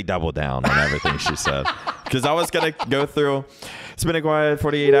basically doubled down on everything she said. Because I was going to go through. It's been a quiet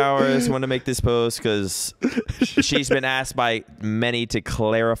 48 hours. Want to make this post because she's been asked by many to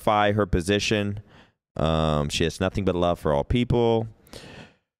clarify her position. She has nothing but love for all people.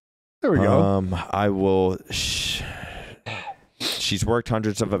 There we go. She's worked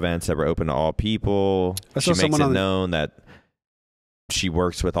hundreds of events that were open to all people. She makes it known that she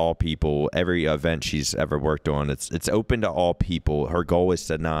works with all people. Every event she's ever worked on, it's open to all people. Her goal is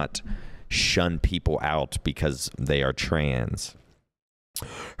to not shun people out because they are trans.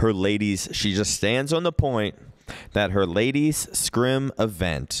 Her ladies, she just stands on the point that her ladies scrim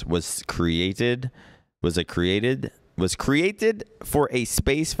event was created for a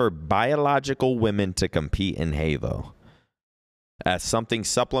space for biological women to compete in Halo as something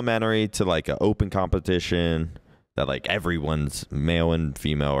supplementary to like an open competition that like everyone's male and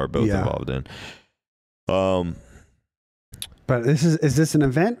female are both involved in. But is this an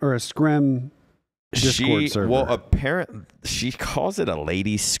event or a scrim Discord server? Well, apparently she calls it a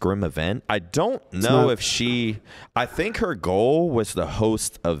ladies scrim event. I don't know if I think her goal was to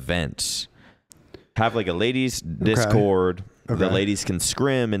host events. Have like a ladies Discord. Okay. The ladies can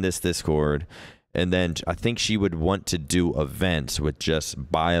scrim in this Discord. And then I think she would want to do events with just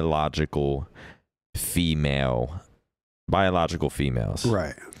biological females.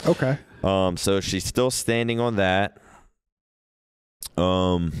 Right. Okay. So she's still standing on that.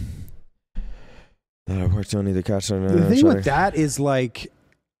 I worked on either catch. The thing with that is like,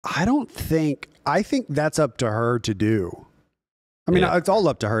 I think that's up to her to do. I mean, it's all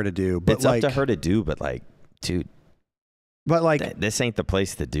up to her to do, but it's like, up to her to do, but like, dude, but like, this ain't the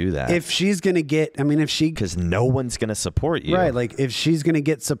place to do that. If she's going to get, I mean, because no one's going to support you. Right. Like if she's going to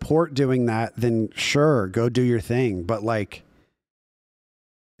get support doing that, then sure, go do your thing. But like,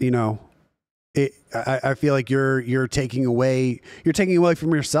 you know, I feel like you're taking away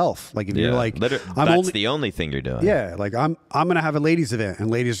from yourself. Like if you're like, that's the only thing you're doing. Yeah. Like I'm going to have a ladies event and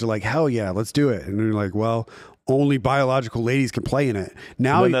ladies are like, hell yeah, let's do it. And you're like, well, only biological ladies can play in it.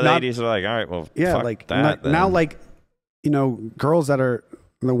 Now the ladies are like, all right, well, yeah, fuck like that, now, like, you know, girls that are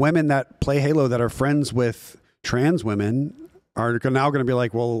the women that play Halo that are friends with trans women are now going to be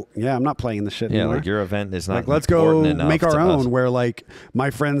like, well, yeah, I'm not playing this shit anymore. Like your event is not like, let's go make our own us. Where like my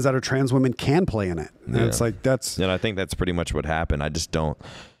friends that are trans women can play in it. And it's like, and I think that's pretty much what happened. I just don't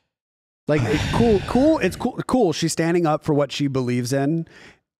like, it's cool. She's standing up for what she believes in,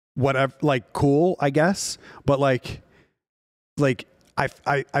 whatever, like cool, I guess. But like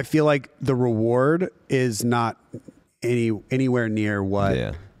I feel like the reward is not anywhere near what.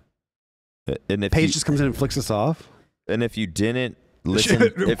 Yeah. And if Paige just comes in and flicks us off. And if you didn't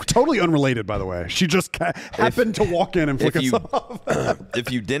listen, totally unrelated, by the way, she just happened to walk in and flick us off.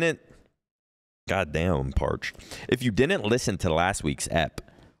 If you didn't, goddamn, I'm parched. If you didn't listen to last week's ep,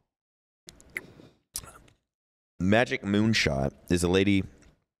 Magic Moonshot is a lady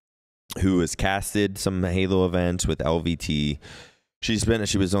who has casted some Halo events with LVT.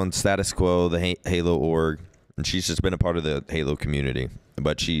 She was on Status Quo, the Halo org, and she's just been a part of the Halo community.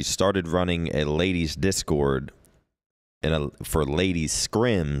 But she started running a ladies Discord for ladies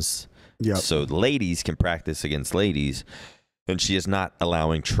scrims, so ladies can practice against ladies, and she is not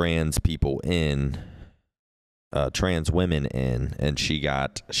allowing trans people in, trans women in, and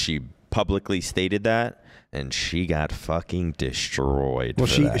she publicly stated that, and she got fucking destroyed. Well,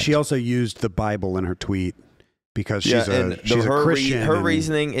 she also used the Bible in her tweet because she's a Christian. Her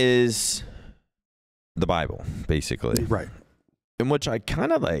reasoning is the Bible, basically, right? In which I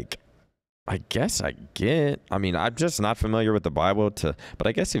kind of like. I guess I get. I mean, I'm just not familiar with the Bible, but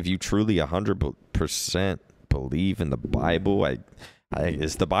I guess if you truly 100% believe in the Bible,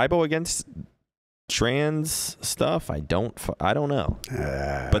 is the Bible against trans stuff? I don't know.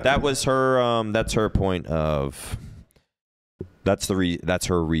 But that was her. That's her point of. That's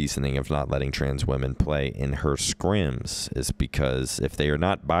her reasoning of not letting trans women play in her scrims is because if they are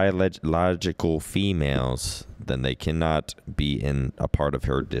not biological females, then they cannot be in a part of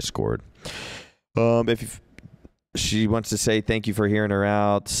her Discord. If she wants to say thank you for hearing her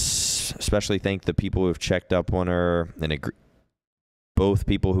out, especially thank the people who have checked up on her and both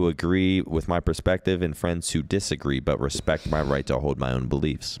people who agree with my perspective and friends who disagree but respect my right to hold my own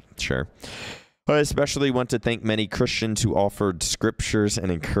beliefs. Sure. I especially want to thank many Christians who offered scriptures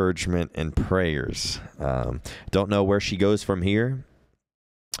and encouragement and prayers. Don't know where she goes from here.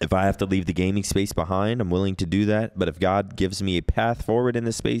 If I have to leave the gaming space behind, I'm willing to do that. But if God gives me a path forward in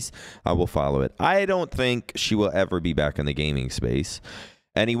this space, I will follow it. I don't think she will ever be back in the gaming space.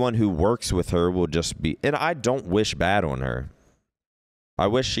 Anyone who works with her will just be... And I don't wish bad on her. I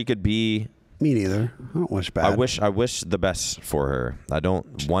wish she could be... Me neither. I don't wish bad. I wish the best for her. I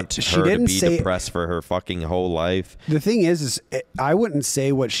don't want her to be depressed for her fucking whole life. The thing is I wouldn't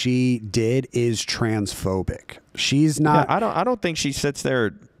say what she did is transphobic. She's not. Yeah, I don't think she sits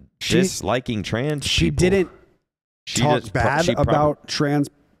there disliking trans people. She didn't talk bad about trans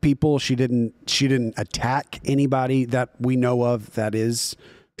people. She didn't attack anybody that we know of that is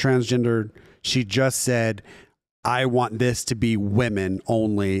transgender. She just said, I want this to be women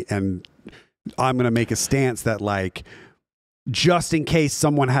only, and I'm going to make a stance that, like, just in case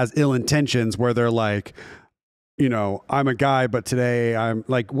someone has ill intentions where they're like, you know, I'm a guy, but today I'm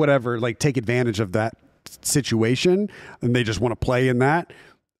like, whatever, like, take advantage of that situation and they just want to play in that.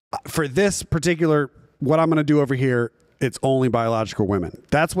 For this particular, what I'm going to do over here, it's only biological women.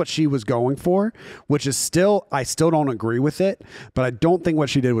 That's what she was going for, which is still, I still don't agree with it, but I don't think what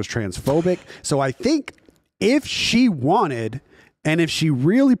she did was transphobic. So I think if she wanted, and if she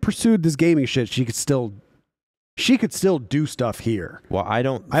really pursued this gaming shit, she could still do stuff here. Well, I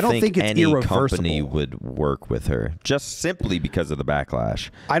don't think it's any company would work with her just simply because of the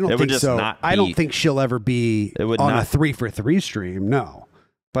backlash. I don't think so. I don't think she'll ever be on a 3-for-3 stream. No,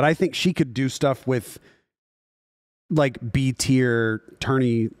 but I think she could do stuff with like B tier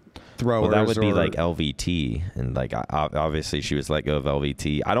tourney throwers. Well, that would be like LVT, and like obviously she was let go of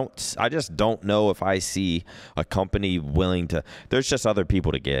LVT. I just don't know if I see a company willing to. There's just other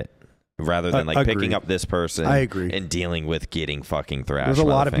people to get. Rather than like picking up this person, I agree, and dealing with getting fucking thrashed. There's a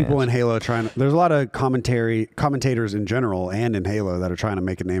lot of people in Halo there's a lot of commentators in general and in Halo that are trying to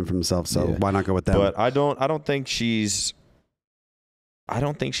make a name for themselves. So why not go with them? But I don't think she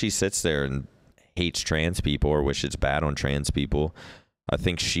sits there and hates trans people or wishes bad on trans people. I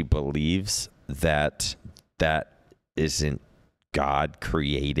think she believes that isn't God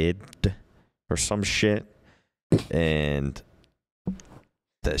created or some shit, and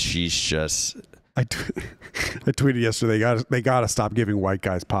that she's just. I tweeted yesterday. They got to stop giving white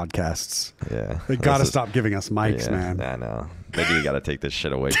guys podcasts. Yeah, they got to stop giving us mics, man. I know. Maybe you got to take this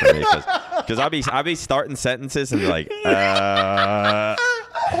shit away from me because I'll be starting sentences and be like, I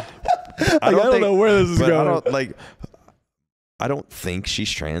don't know where this is going. I don't think she's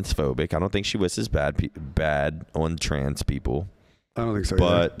transphobic. I don't think she wishes bad on trans people. I don't think so.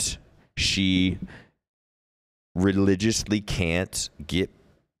 But she religiously can't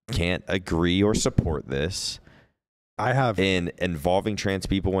agree or support this. In involving trans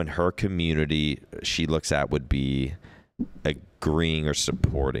people in her community, she looks at would be agreeing or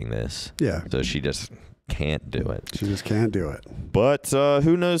supporting this. Yeah. So she just can't do it. She just can't do it. But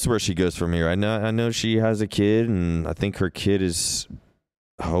who knows where she goes from here? I know she has a kid, and I think her kid is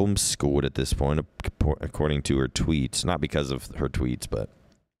homeschooled at this point, according to her tweets. Not because of her tweets, but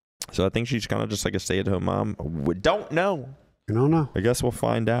so I think she's kind of just like a stay-at-home mom. We don't know. I don't know. I guess we'll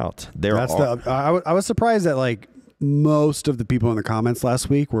find out. I was surprised that like most of the people in the comments last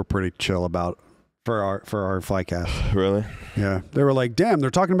week were pretty chill about for our Flycast. Really? Yeah. They were like, "Damn,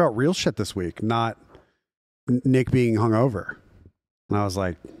 they're talking about real shit this week, not Nick being hungover." And I was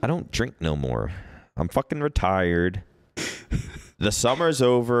like, "I don't drink no more. I'm fucking retired. The summer's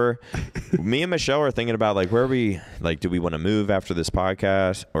over." Me and Michelle are thinking about like where we like. Do we want to move after this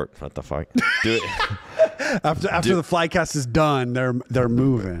podcast or what the fuck? Do it. After the Flycast is done, they're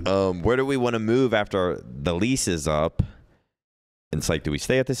moving. Where do we want to move after the lease is up? And it's like, do we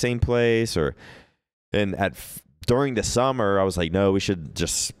stay at the same place during the summer, I was like, no, we should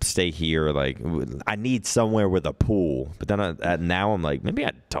just stay here. Like, I need somewhere with a pool. But then now I'm like, maybe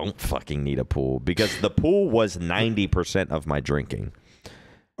I don't fucking need a pool because the pool was 90% of my drinking.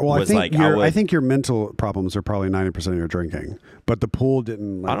 Well, I think your mental problems are probably 90% of your drinking, but the pool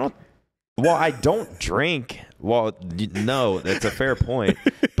didn't. I don't drink. Well, no, that's a fair point.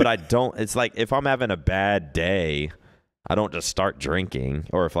 But I don't. It's like if I'm having a bad day, I don't just start drinking.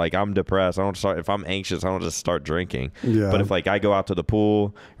 Or if like I'm depressed, I don't start. If I'm anxious, I don't just start drinking. Yeah. But if like I go out to the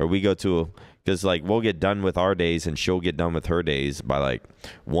pool or we go to, because like we'll get done with our days and she'll get done with her days by like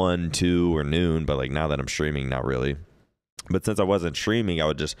 1, 2, or noon. But like now that I'm streaming, not really. But since I wasn't streaming, I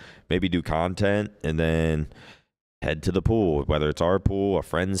would just maybe do content and then head to the pool, whether it's our pool, a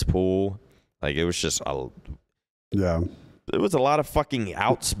friend's pool. Like it was just it was a lot of fucking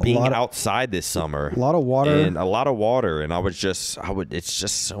outside this summer. A lot of water. And it's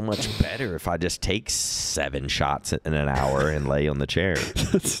just so much better if I just take 7 shots in an hour and lay on the chair.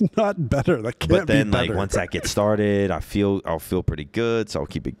 That's not better. That can't be better. But then like once I get started, I'll feel pretty good, so I'll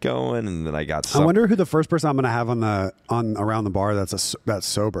keep it going. And then I wonder who the first person I'm gonna have on around the bar that's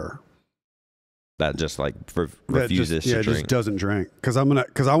sober. That just like refuses to drink. Just doesn't drink because I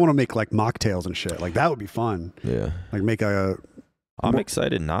want to make like mocktails and shit. Like that would be fun. Yeah, like I'm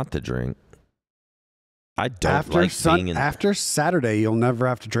excited not to drink. I don't after Saturday. You'll never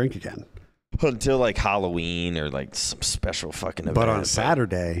have to drink again until like Halloween or like some special fucking event. But on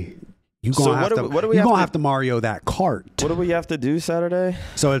Saturday, you're gonna have to Mario that cart. What do we have to do Saturday?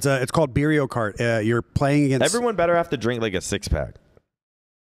 So it's called Beerio Kart. You're playing against. Everyone better have to drink like a 6-pack.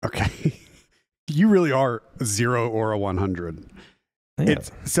 Okay. You really are 0 or a 100. Yeah.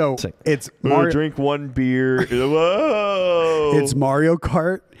 It's Mario. Drink one beer. Whoa! It's Mario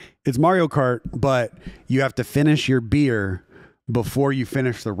Kart. It's Mario Kart, but you have to finish your beer before you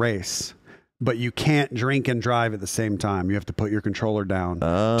finish the race. But you can't drink and drive at the same time. You have to put your controller down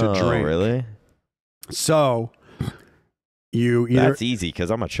to drink. Really? So that's easy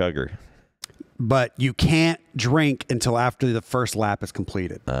because I'm a chugger. But you can't drink until after the first lap is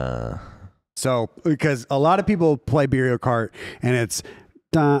completed. So because a lot of people play Mario Kart and it's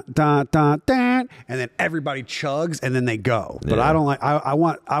dun, dun, dun, dun, and then everybody chugs and then they go. But I don't like. I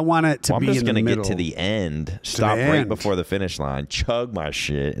want it to be in the middle. I'm just gonna get to the end, stop right before the finish line, chug my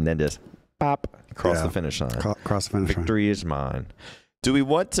shit, and then just pop across the finish line. Cross the finish line. Victory is mine. Do we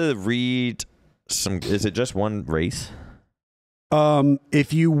want to read some? Is it just one race?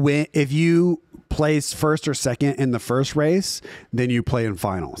 If you place first or second in the first race, then you play in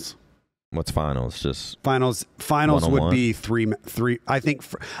finals. What's finals? Just finals would be three. I think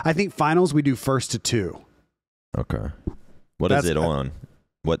finals we do first to 2. Okay. What is it on?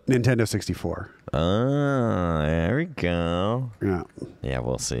 What? Nintendo 64. Oh, there we go. Yeah,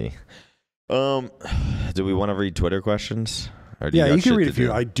 we'll see. Do we want to read Twitter questions? Or do you can read a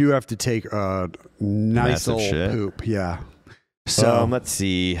few. I do have to take a nice old poop. Yeah. So let's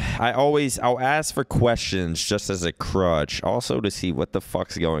see. I'll ask for questions just as a crutch, also to see what the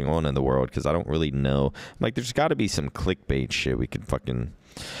fuck's going on in the world because I don't really know. Like, there's got to be some clickbait shit we can fucking.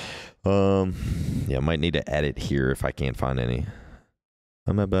 I might need to edit here if I can't find any.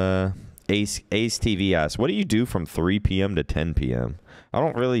 Ace TV asks, "What do you do from 3 p.m. to 10 p.m.?" I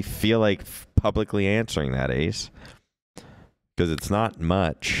don't really feel like publicly answering that, Ace, because it's not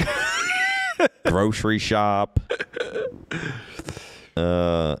much. Grocery shop.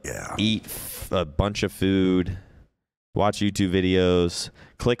 Eat a bunch of food, watch YouTube videos,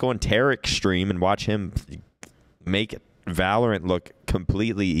 click on Tarek's stream and watch him make Valorant look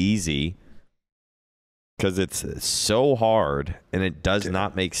completely easy because it's so hard and it does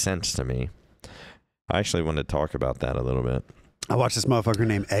not make sense to me. I actually want to talk about that a little bit. I watched this motherfucker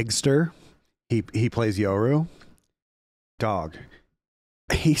named Eggster. He plays Yoru. Dog.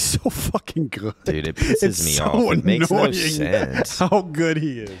 He's so fucking good. Dude, it pisses me off. It makes no sense. How good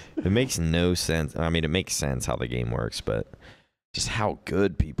he is. It makes no sense. I mean, it makes sense how the game works, but just how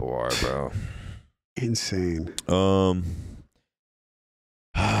good people are, bro. Insane.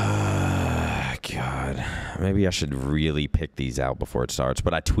 God. Maybe I should really pick these out before it starts,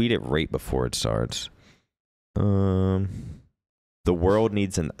 but I tweet it right before it starts. The world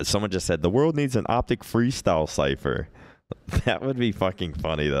needs someone just said, the world needs an OpTic freestyle cipher. That would be fucking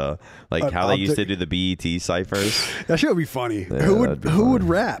funny though. Like how they used to do the BET ciphers. That shit would be funny. Yeah, who would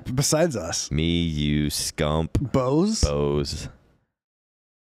rap besides us? Me, you, Scump, Bose.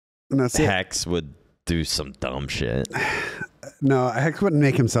 And that's Hex would do some dumb shit. No, Hex wouldn't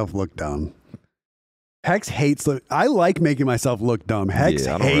make himself look dumb. Hex hates I like making myself look dumb. Hex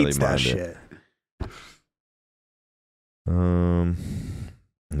hates that shit.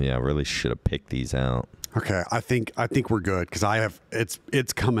 Yeah, I really should have picked these out. Okay, I think we're good because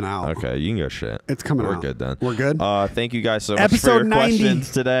it's coming out. Okay, you can go shit. It's coming out. We're good then. We're good. Thank you guys so much for your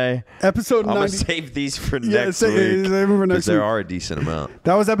questions today. Episode 90. I'm gonna save these for next week because there are a decent amount.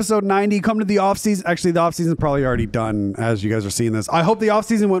 That was episode 90. Come to the off season. Actually, the off season is probably already done as you guys are seeing this. I hope the off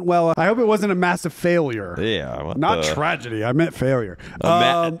season went well. I hope it wasn't a massive failure. Yeah, not tragedy. I meant failure.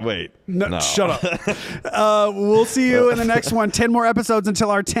 Wait. No, shut up. We'll see you in the next one. 10 more episodes until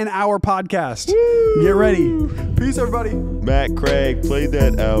our 10-hour podcast. Woo! Get ready. Peace, everybody. Matt Craig, play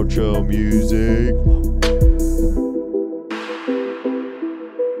that outro music.